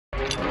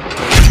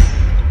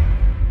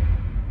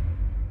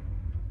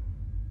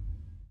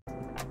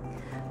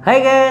Hai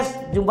guys,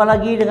 jumpa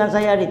lagi dengan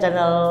saya di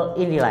channel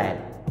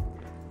Indylight.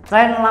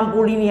 Tren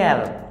lampu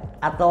linier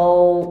atau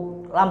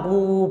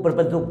lampu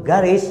berbentuk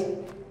garis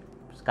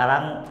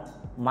sekarang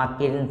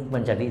makin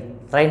menjadi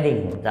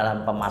trending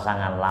dalam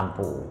pemasangan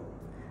lampu.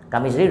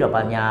 Kami sendiri sudah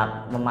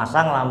banyak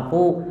memasang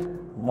lampu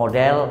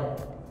model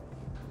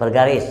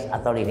bergaris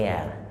atau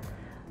linier.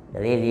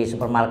 Jadi di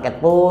supermarket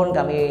pun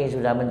kami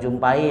sudah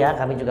menjumpai ya,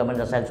 kami juga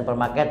mendesain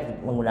supermarket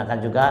menggunakan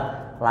juga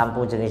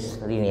lampu jenis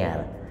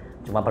linier.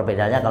 Cuma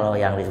perbedaannya kalau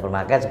yang di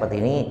supermarket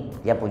seperti ini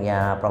dia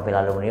punya profil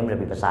aluminium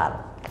lebih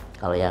besar.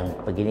 Kalau yang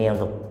begini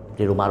untuk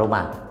di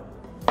rumah-rumah.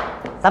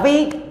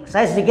 Tapi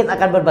saya sedikit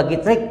akan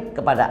berbagi trik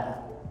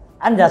kepada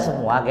Anda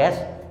semua guys.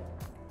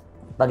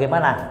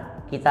 Bagaimana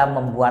kita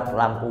membuat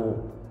lampu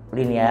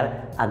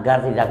linier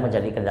agar tidak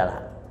menjadi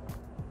kendala.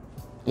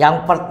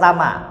 Yang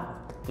pertama,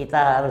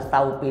 kita harus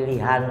tahu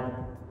pilihan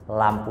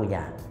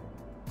lampunya.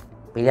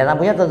 Pilihan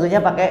lampunya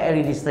tentunya pakai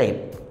LED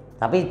strip.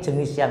 Tapi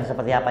jenis yang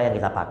seperti apa yang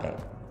kita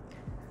pakai?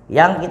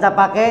 Yang kita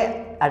pakai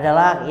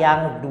adalah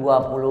yang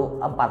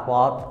 24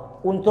 volt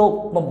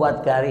untuk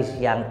membuat garis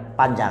yang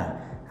panjang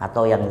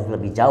atau yang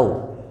lebih jauh.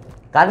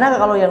 Karena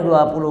kalau yang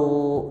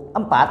 24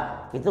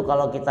 itu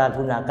kalau kita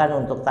gunakan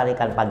untuk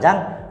tarikan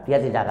panjang, dia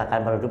tidak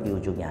akan meredup di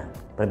ujungnya.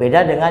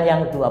 Berbeda dengan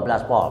yang 12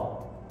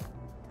 volt.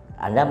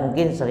 Anda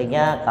mungkin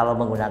seringnya kalau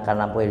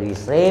menggunakan lampu LED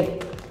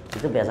strip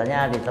itu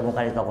biasanya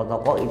ditemukan di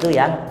toko-toko itu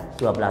yang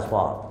 12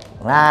 volt.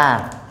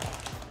 Nah,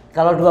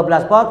 kalau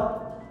 12 volt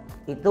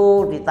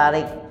itu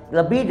ditarik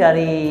lebih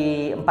dari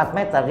 4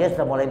 meter dia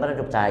sudah mulai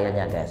meredup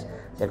cahayanya guys.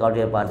 Jadi kalau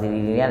dia buat di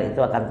linier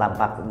itu akan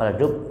tampak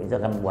meredup, itu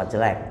akan membuat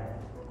jelek.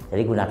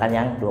 Jadi gunakan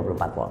yang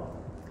 24 volt.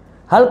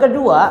 Hal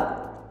kedua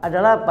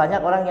adalah banyak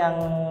orang yang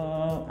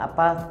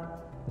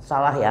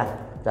salah ya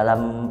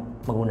dalam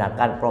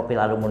menggunakan profil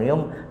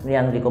aluminium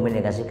yang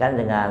dikomunikasikan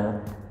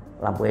dengan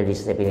lampu LED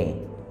strip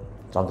ini.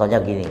 Contohnya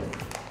gini,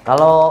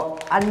 kalau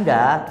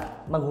Anda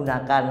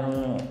menggunakan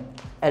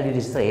LED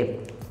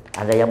strip,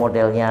 ada yang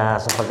modelnya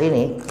seperti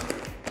ini,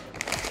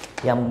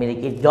 yang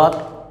memiliki dot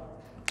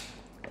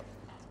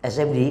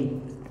SMD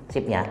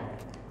chipnya,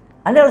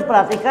 Anda harus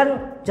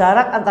perhatikan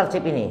jarak antar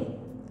chip ini.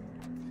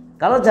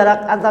 Kalau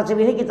jarak antar chip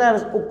ini kita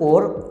harus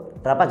ukur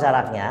berapa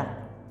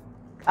jaraknya.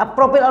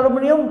 Profil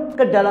aluminium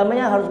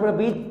kedalamannya harus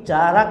melebihi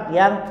jarak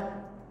yang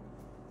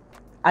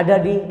ada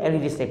di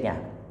LED stripnya.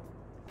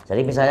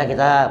 Jadi misalnya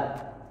kita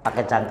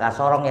pakai jangka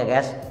sorong ya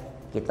guys,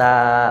 kita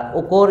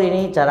ukur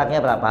ini jaraknya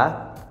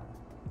berapa.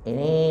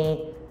 Ini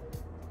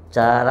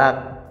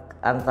jarak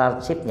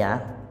antar chipnya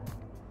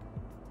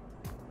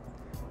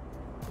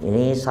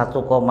ini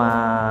 1,1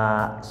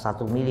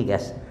 mili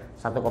guys,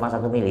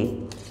 1,1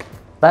 mili.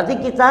 Berarti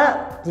kita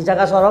di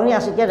jangka sorong ini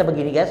asiknya ada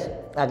begini guys.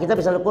 Nah, kita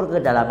bisa ukur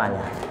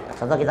kedalamannya.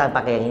 Contoh kita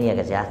pakai yang ini ya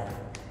guys ya.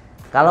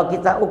 Kalau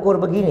kita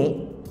ukur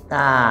begini,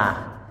 nah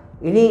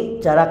ini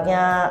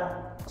jaraknya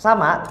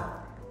sama,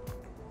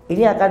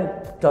 ini akan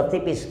dot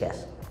tipis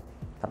guys.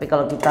 Tapi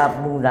kalau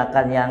kita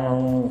menggunakan yang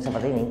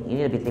seperti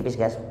ini lebih tipis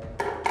guys.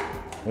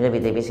 Ini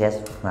lebih tipis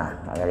guys. Nah,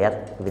 Anda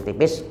lihat lebih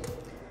tipis.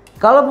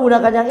 Kalau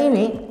menggunakan yang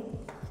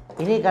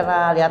ini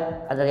karena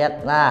Anda lihat,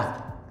 nah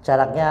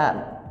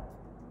jaraknya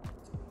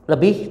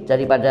lebih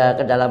daripada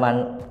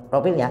kedalaman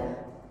profilnya.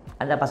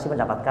 Anda pasti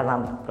mendapatkan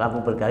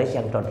lampu bergaris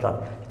yang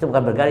dot-dot. Itu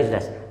bukan bergaris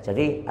guys.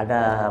 Jadi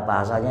ada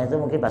bahasanya itu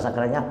mungkin bahasa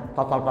kerennya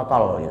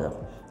totol-totol gitu.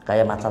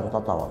 Kayak macan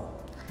totol.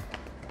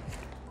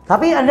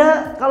 Tapi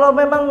Anda kalau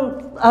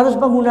memang harus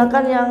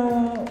menggunakan yang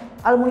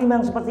aluminium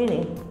yang seperti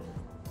ini,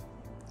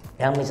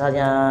 yang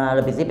misalnya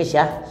lebih tipis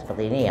ya,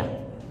 seperti ini ya.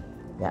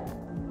 Ya.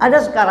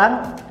 Ada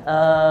sekarang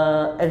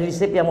LED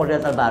strip yang model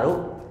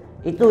terbaru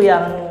itu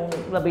yang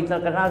lebih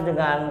terkenal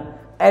dengan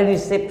LED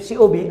strip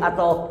COB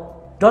atau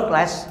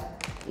dotless.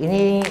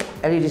 Ini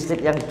LED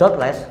strip yang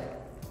dotless,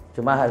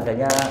 cuma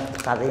harganya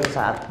saat ini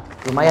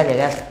lumayan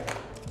ya guys.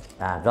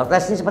 Nah,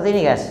 dotless ini seperti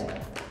ini guys,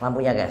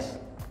 lampunya guys.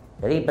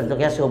 Jadi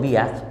bentuknya COB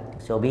ya,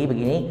 COB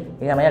begini,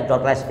 ini namanya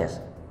dotless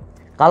guys.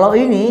 Kalau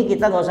ini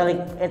kita nggak usah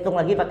hitung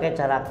lagi pakai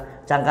jarak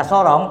jangka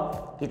sorong,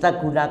 kita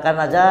gunakan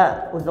aja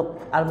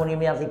untuk aluminium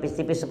yang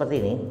tipis-tipis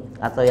seperti ini,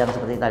 atau yang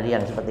seperti tadi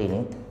yang seperti ini,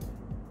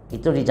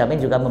 itu dijamin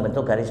juga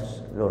membentuk garis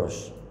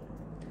lurus.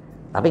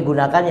 Tapi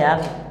gunakan yang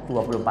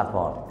 24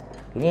 volt.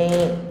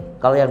 Ini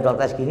kalau yang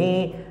dotless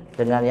gini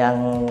dengan yang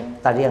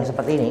tadi yang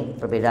seperti ini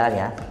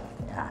perbedaannya.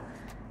 Ya,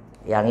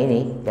 yang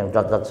ini yang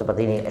dot-dot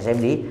seperti ini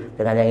SMD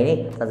dengan yang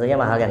ini tentunya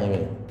mahal yang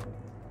ini.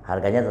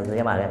 Harganya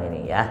tentunya mahal yang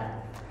ini ya.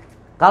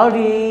 Kalau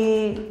di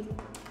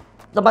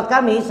tempat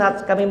kami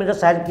saat kami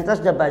mendesain kita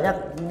sudah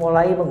banyak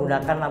mulai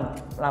menggunakan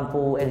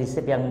lampu LED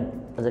strip yang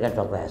bentuknya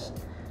dotless.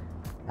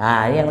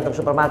 Nah, ini yang untuk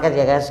supermarket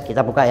ya guys,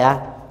 kita buka ya.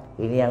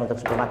 Ini yang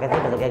untuk supermarket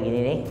ini bentuknya gini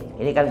nih.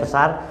 Ini kan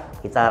besar,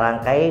 kita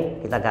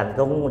rangkai, kita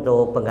gantung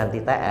untuk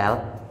pengganti TL.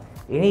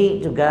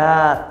 Ini juga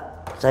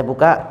saya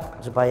buka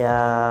supaya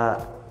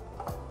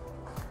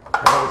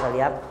Anda bisa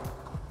lihat.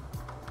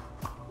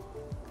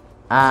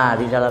 Ah,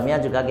 di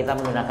dalamnya juga kita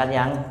menggunakan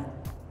yang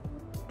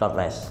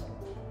dotless.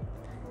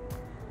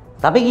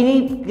 Tapi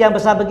gini yang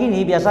besar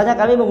begini biasanya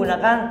kami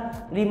menggunakan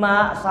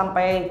 5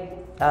 sampai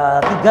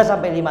 3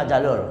 sampai 5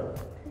 jalur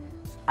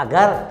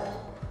agar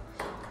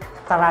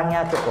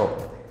terangnya cukup.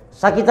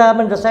 Saat kita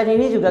mendesain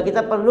ini juga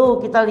kita perlu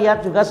kita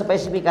lihat juga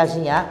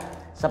spesifikasinya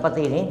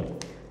seperti ini.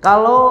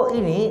 Kalau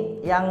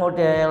ini yang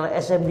model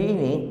SMD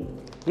ini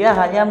dia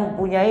hanya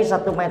mempunyai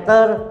 1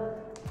 meter.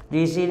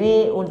 Di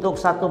sini untuk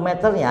 1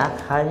 meternya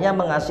hanya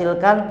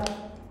menghasilkan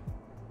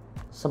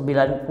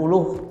 90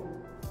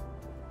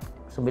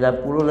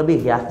 lebih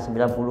ya,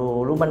 90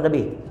 lumen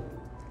lebih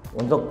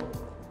untuk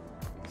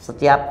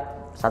setiap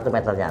 1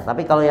 meternya.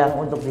 Tapi kalau yang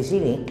untuk di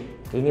sini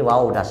ini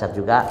wow dahsyat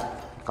juga.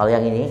 Kalau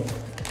yang ini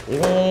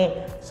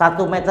 1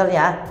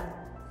 meternya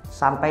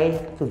sampai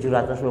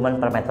 700 lumen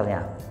per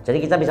meternya.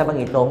 Jadi kita bisa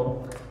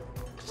menghitung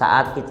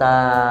saat kita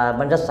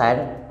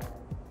mendesain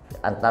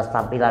atas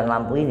tampilan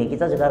lampu ini,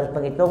 kita juga harus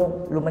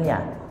menghitung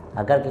lumennya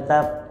agar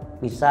kita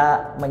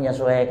bisa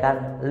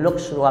menyesuaikan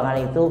looks ruangan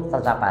itu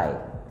tercapai.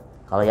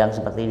 Kalau yang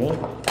seperti ini,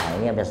 nah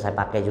ini yang biasa saya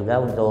pakai juga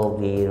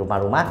untuk di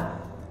rumah-rumah.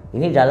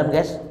 Ini dalam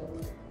guys,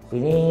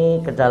 ini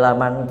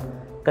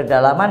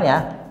kedalamannya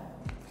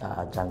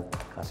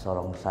jangka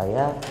sorong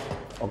saya.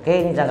 Oke,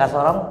 ini jangka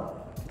sorong,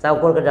 kita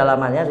ukur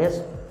kedalamannya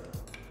guys.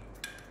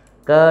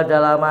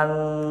 Kedalaman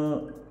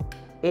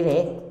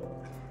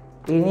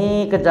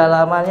ini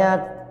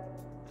kedalamannya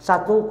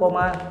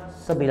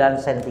 1,9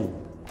 cm.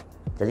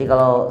 Jadi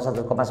kalau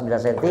 1,9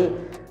 cm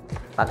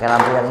pakai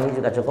lampu yang ini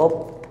juga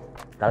cukup.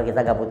 Kalau kita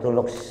nggak butuh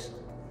lux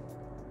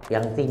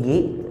yang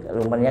tinggi,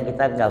 lumennya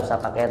kita nggak usah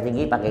pakai yang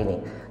tinggi, pakai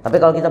ini.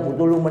 Tapi kalau kita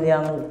butuh lumen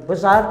yang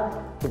besar,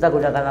 kita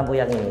gunakan lampu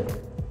yang ini,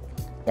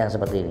 yang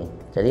seperti ini.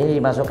 Jadi ini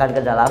dimasukkan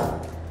ke dalam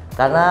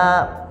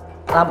karena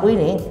lampu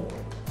ini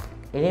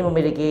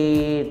memiliki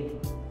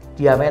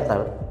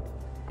diameter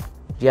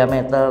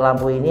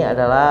lampu ini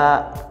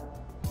adalah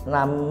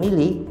 6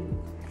 mili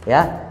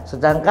ya,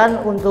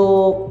 sedangkan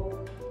untuk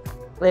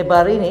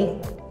lebar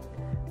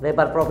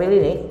profil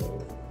ini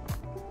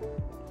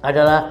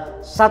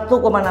adalah 1,6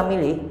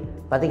 mili.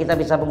 Berarti kita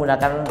bisa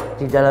menggunakan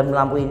di dalam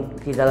lampu ini,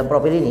 di dalam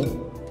profil ini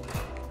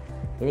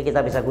kita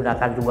bisa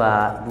gunakan dua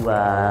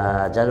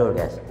jalur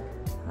guys.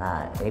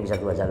 Nah ini bisa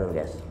 2 jalur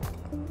guys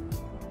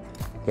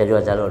ya,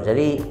 2 jalur.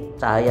 Jadi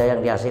cahaya yang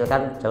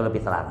dihasilkan jauh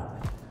lebih terang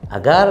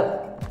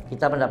agar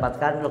kita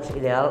mendapatkan looks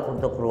ideal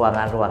untuk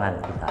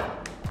ruangan-ruangan kita.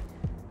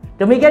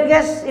 Demikian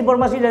guys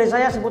informasi dari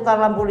saya seputar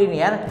lampu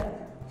linier.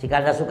 Jika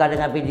Anda suka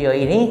dengan video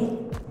ini,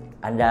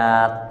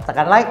 Anda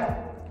tekan like,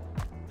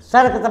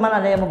 share ke teman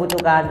Anda yang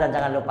membutuhkan, dan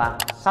jangan lupa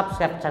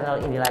subscribe channel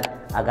ini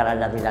agar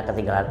Anda tidak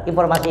ketinggalan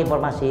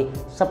informasi-informasi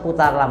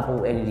seputar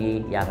lampu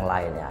LED yang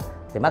lainnya.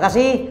 Terima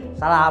kasih,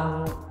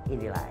 salam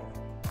Inlight.